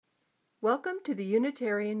Welcome to the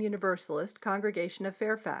Unitarian Universalist Congregation of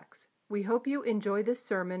Fairfax. We hope you enjoy this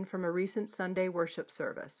sermon from a recent Sunday worship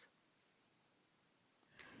service.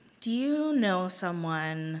 Do you know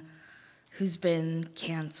someone who's been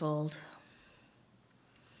canceled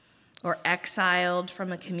or exiled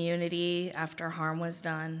from a community after harm was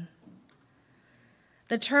done?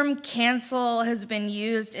 The term cancel has been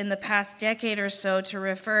used in the past decade or so to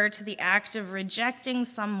refer to the act of rejecting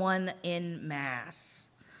someone en masse.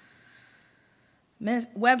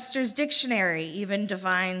 Webster's dictionary even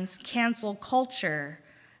defines cancel culture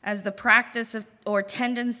as the practice of or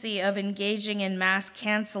tendency of engaging in mass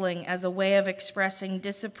canceling as a way of expressing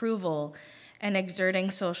disapproval and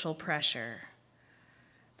exerting social pressure.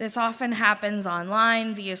 This often happens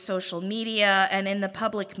online via social media and in the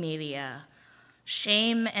public media.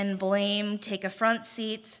 Shame and blame take a front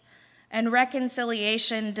seat, and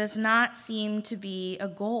reconciliation does not seem to be a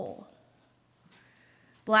goal.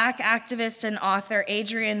 Black activist and author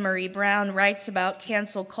Adrienne Maree Brown writes about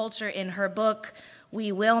cancel culture in her book,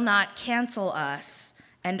 We Will Not Cancel Us,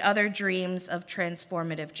 and Other Dreams of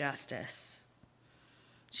Transformative Justice.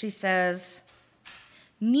 She says,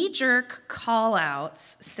 knee-jerk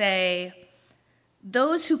call-outs say,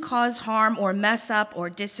 those who cause harm or mess up or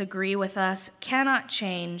disagree with us cannot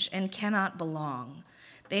change and cannot belong.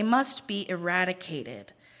 They must be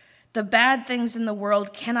eradicated. The bad things in the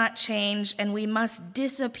world cannot change, and we must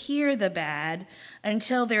disappear the bad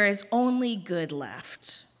until there is only good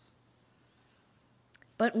left.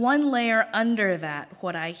 But one layer under that,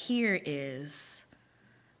 what I hear is,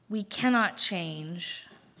 we cannot change.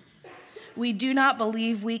 We do not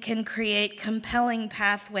believe we can create compelling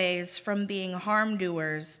pathways from being harm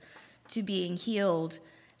doers to being healed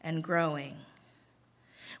and growing.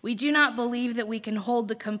 We do not believe that we can hold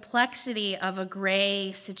the complexity of a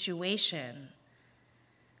gray situation.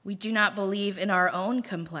 We do not believe in our own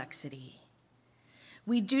complexity.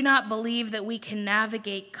 We do not believe that we can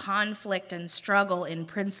navigate conflict and struggle in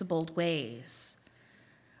principled ways.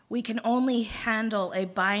 We can only handle a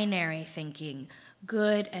binary thinking,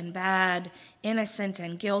 good and bad, innocent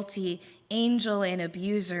and guilty, angel and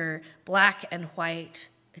abuser, black and white,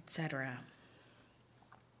 etc.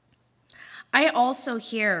 I also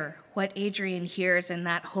hear what Adrienne hears in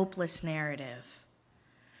that hopeless narrative.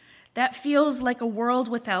 That feels like a world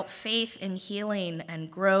without faith in healing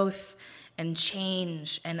and growth and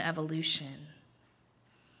change and evolution.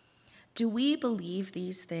 Do we believe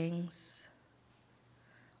these things?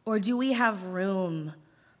 Or do we have room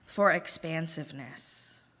for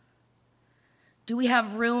expansiveness? Do we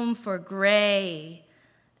have room for gray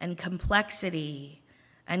and complexity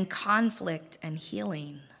and conflict and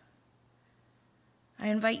healing? I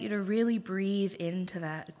invite you to really breathe into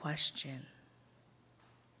that question.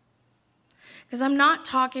 Because I'm not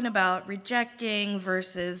talking about rejecting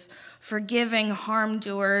versus forgiving harm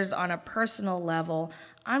doers on a personal level.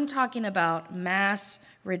 I'm talking about mass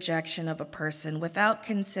rejection of a person without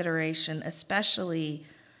consideration, especially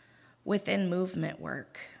within movement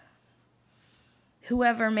work.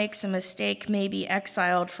 Whoever makes a mistake may be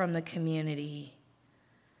exiled from the community.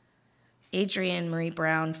 Adrienne Maree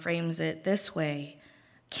Brown frames it this way: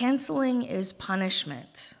 canceling is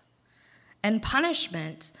punishment, and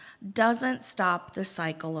punishment doesn't stop the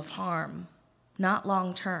cycle of harm, not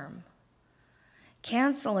long term.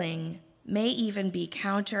 Canceling may even be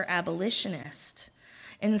counter-abolitionist.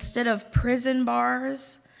 Instead of prison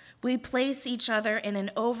bars, we place each other in an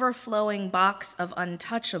overflowing box of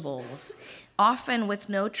untouchables, often with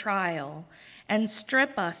no trial, and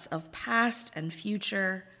strip us of past and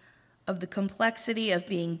future, of the complexity of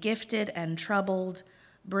being gifted and troubled,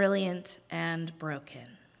 brilliant and broken.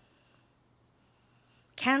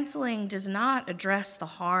 Canceling does not address the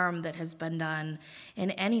harm that has been done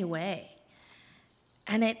in any way,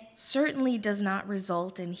 and it certainly does not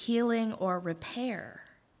result in healing or repair.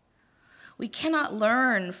 We cannot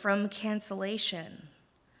learn from cancellation.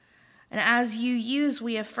 And as you use,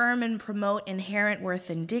 we affirm and promote inherent worth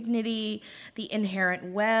and dignity, the inherent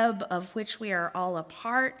web of which we are all a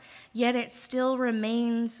part, yet it still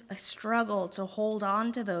remains a struggle to hold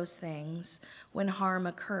on to those things when harm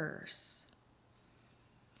occurs.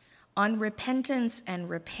 On repentance and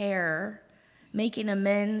repair, making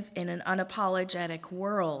amends in an unapologetic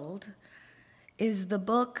world, is the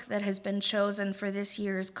book that has been chosen for this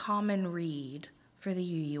year's Common Read for the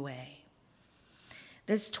UUA.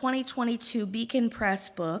 This 2022 Beacon Press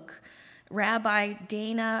book, Rabbi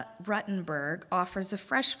Dana Ruttenberg offers a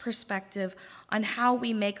fresh perspective on how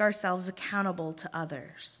we make ourselves accountable to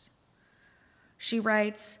others. She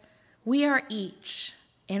writes, "We are each,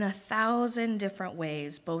 in 1,000 different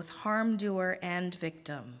ways, both harm doer and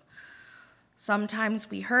victim. Sometimes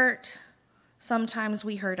we hurt, Sometimes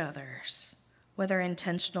we hurt others, whether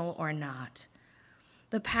intentional or not.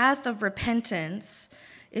 The path of repentance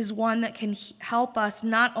is one that can help us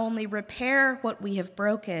not only repair what we have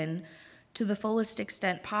broken to the fullest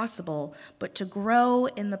extent possible, but to grow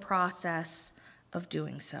in the process of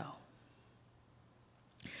doing so.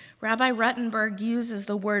 Rabbi Ruttenberg uses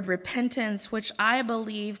the word repentance, which I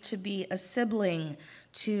believe to be a sibling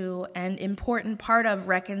to an important part of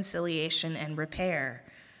reconciliation and repair.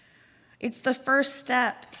 It's the first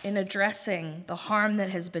step in addressing the harm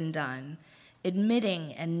that has been done,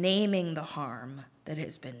 admitting and naming the harm that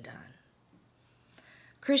has been done.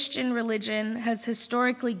 Christian religion has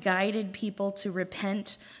historically guided people to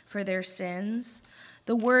repent for their sins.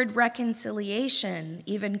 The word reconciliation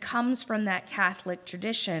even comes from that Catholic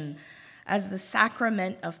tradition as the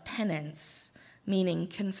sacrament of penance, meaning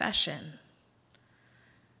confession.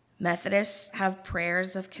 Methodists have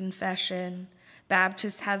prayers of confession.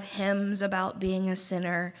 Baptists have hymns about being a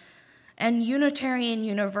sinner. And Unitarian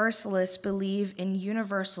Universalists believe in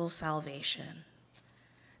universal salvation,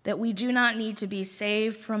 that we do not need to be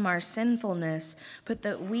saved from our sinfulness, but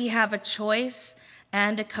that we have a choice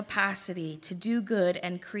and a capacity to do good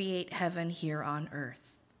and create heaven here on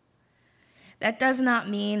earth. That does not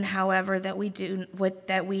mean, however, that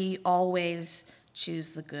we always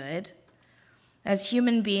choose the good. As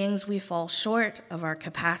human beings, we fall short of our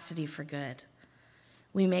capacity for good.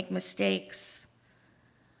 We make mistakes.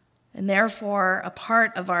 And therefore, a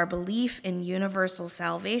part of our belief in universal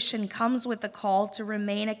salvation comes with the call to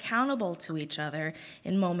remain accountable to each other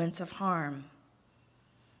in moments of harm.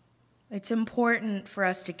 It's important for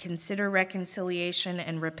us to consider reconciliation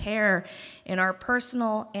and repair in our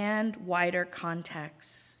personal and wider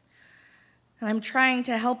contexts. And I'm trying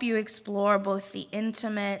to help you explore both the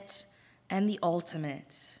intimate and the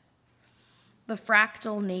ultimate. The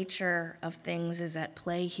fractal nature of things is at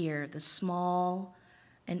play here. The small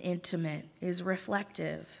and intimate is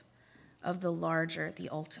reflective of the larger, the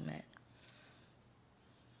ultimate.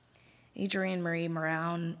 Adrienne Marie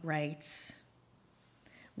Brown writes,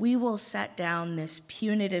 "We will set down this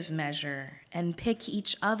punitive measure and pick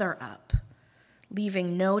each other up,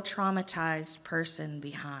 leaving no traumatized person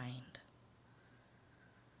behind."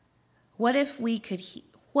 What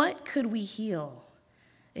could we heal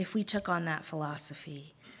if we took on that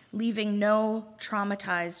philosophy, leaving no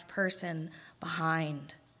traumatized person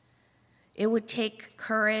behind? It would take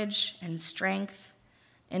courage and strength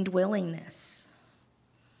and willingness.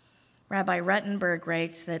 Rabbi Ruttenberg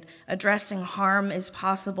writes that addressing harm is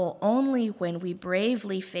possible only when we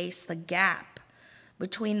bravely face the gap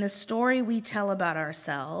between the story we tell about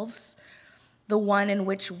ourselves, the one in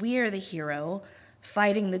which we're the hero,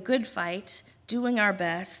 fighting the good fight, doing our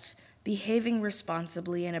best, behaving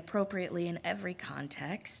responsibly and appropriately in every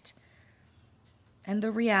context, and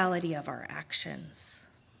the reality of our actions.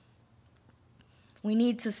 We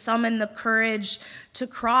need to summon the courage to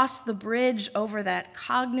cross the bridge over that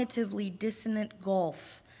cognitively dissonant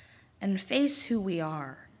gulf and face who we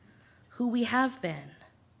are, who we have been,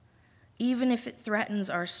 even if it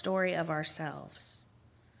threatens our story of ourselves.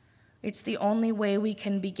 It's the only way we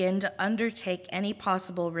can begin to undertake any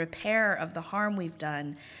possible repair of the harm we've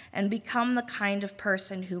done and become the kind of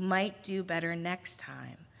person who might do better next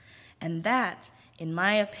time. And that, in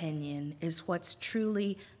my opinion, is what's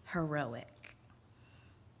truly heroic.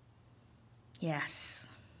 Yes.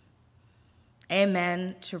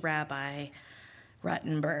 Amen to Rabbi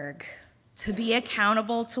Ruttenberg. To be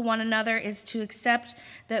accountable to one another is to accept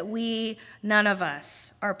that none of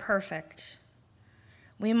us, are perfect.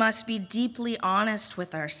 We must be deeply honest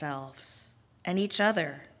with ourselves and each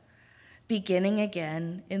other, beginning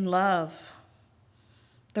again in love.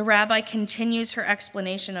 The rabbi continues her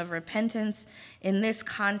explanation of repentance in this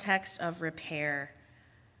context of repair.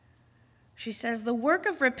 She says, "The work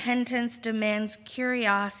of repentance demands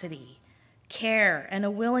curiosity, care, and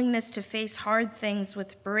a willingness to face hard things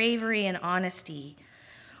with bravery and honesty.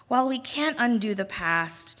 While we can't undo the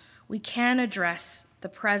past, we can address the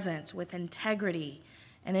present with integrity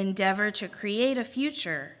and endeavor to create a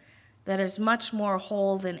future that is much more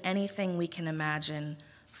whole than anything we can imagine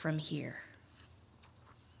from here."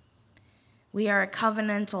 We are a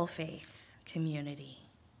covenantal faith community.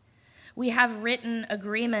 We have written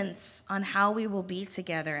agreements on how we will be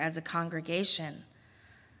together as a congregation.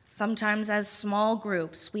 Sometimes as small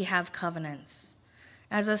groups, we have covenants.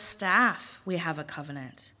 As a staff, we have a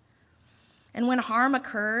covenant. And when harm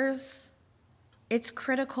occurs, it's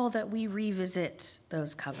critical that we revisit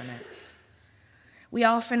those covenants. We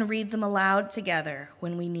often read them aloud together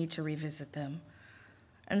when we need to revisit them.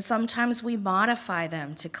 And sometimes we modify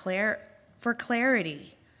them for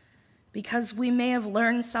clarity, because we may have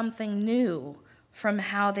learned something new from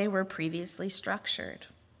how they were previously structured.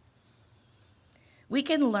 We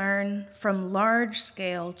can learn from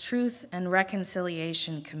large-scale truth and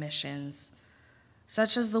reconciliation commissions,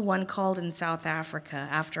 such as the one called in South Africa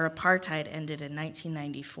after apartheid ended in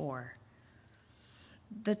 1994.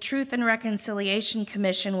 The Truth and Reconciliation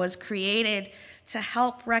Commission was created to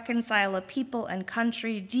help reconcile a people and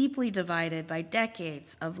country deeply divided by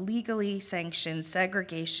decades of legally sanctioned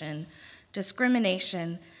segregation,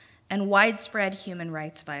 discrimination, and widespread human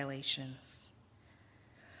rights violations.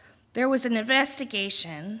 There was an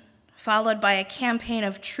investigation followed by a campaign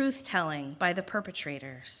of truth-telling by the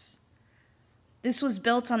perpetrators. This was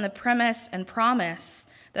built on the premise and promise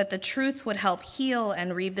that the truth would help heal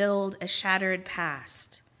and rebuild a shattered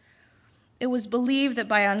past. It was believed that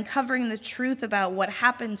by uncovering the truth about what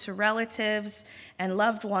happened to relatives and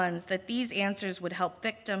loved ones, that these answers would help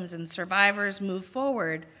victims and survivors move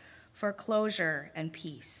forward for closure and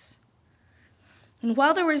peace. And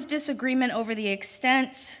while there was disagreement over the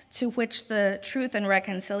extent to which the Truth and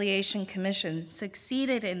Reconciliation Commission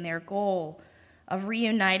succeeded in their goal of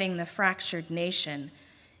reuniting the fractured nation,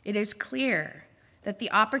 it is clear that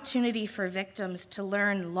the opportunity for victims to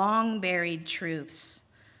learn long-buried truths,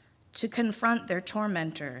 to confront their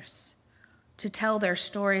tormentors, to tell their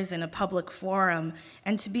stories in a public forum,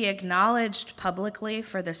 and to be acknowledged publicly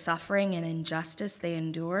for the suffering and injustice they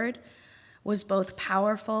endured was both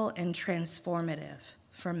powerful and transformative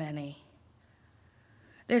for many.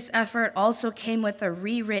 This effort also came with a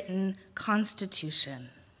rewritten constitution.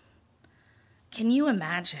 Can you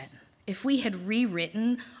imagine if we had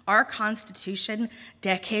rewritten our Constitution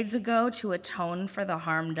decades ago to atone for the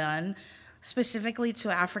harm done, specifically to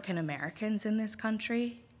African Americans in this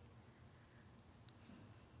country?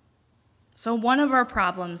 So one of our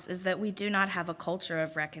problems is that we do not have a culture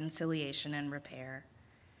of reconciliation and repair.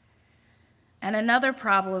 And another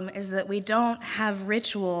problem is that we don't have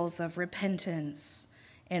rituals of repentance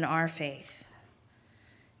in our faith.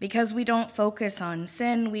 Because we don't focus on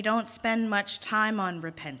sin, we don't spend much time on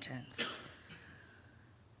repentance.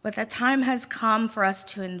 But the time has come for us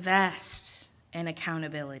to invest in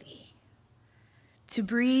accountability, to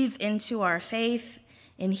breathe into our faith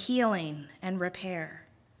in healing and repair.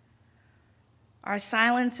 Our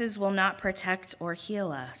silences will not protect or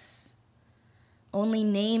heal us. Only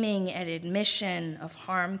naming and admission of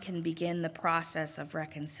harm can begin the process of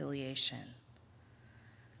reconciliation.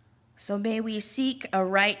 So may we seek a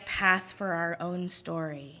right path for our own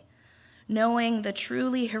story, knowing the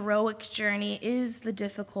truly heroic journey is the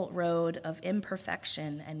difficult road of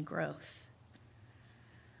imperfection and growth.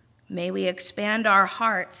 May we expand our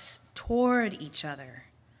hearts toward each other,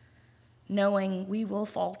 knowing we will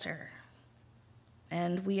falter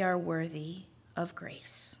and we are worthy of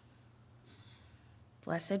grace.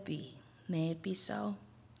 Blessed be, may it be so,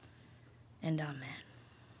 and amen.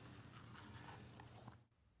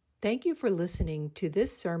 Thank you for listening to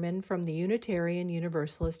this sermon from the Unitarian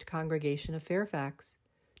Universalist Congregation of Fairfax.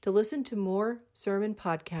 To listen to more sermon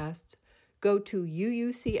podcasts, go to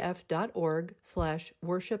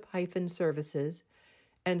uucf.org/worship-services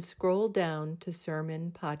and scroll down to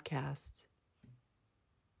sermon podcasts.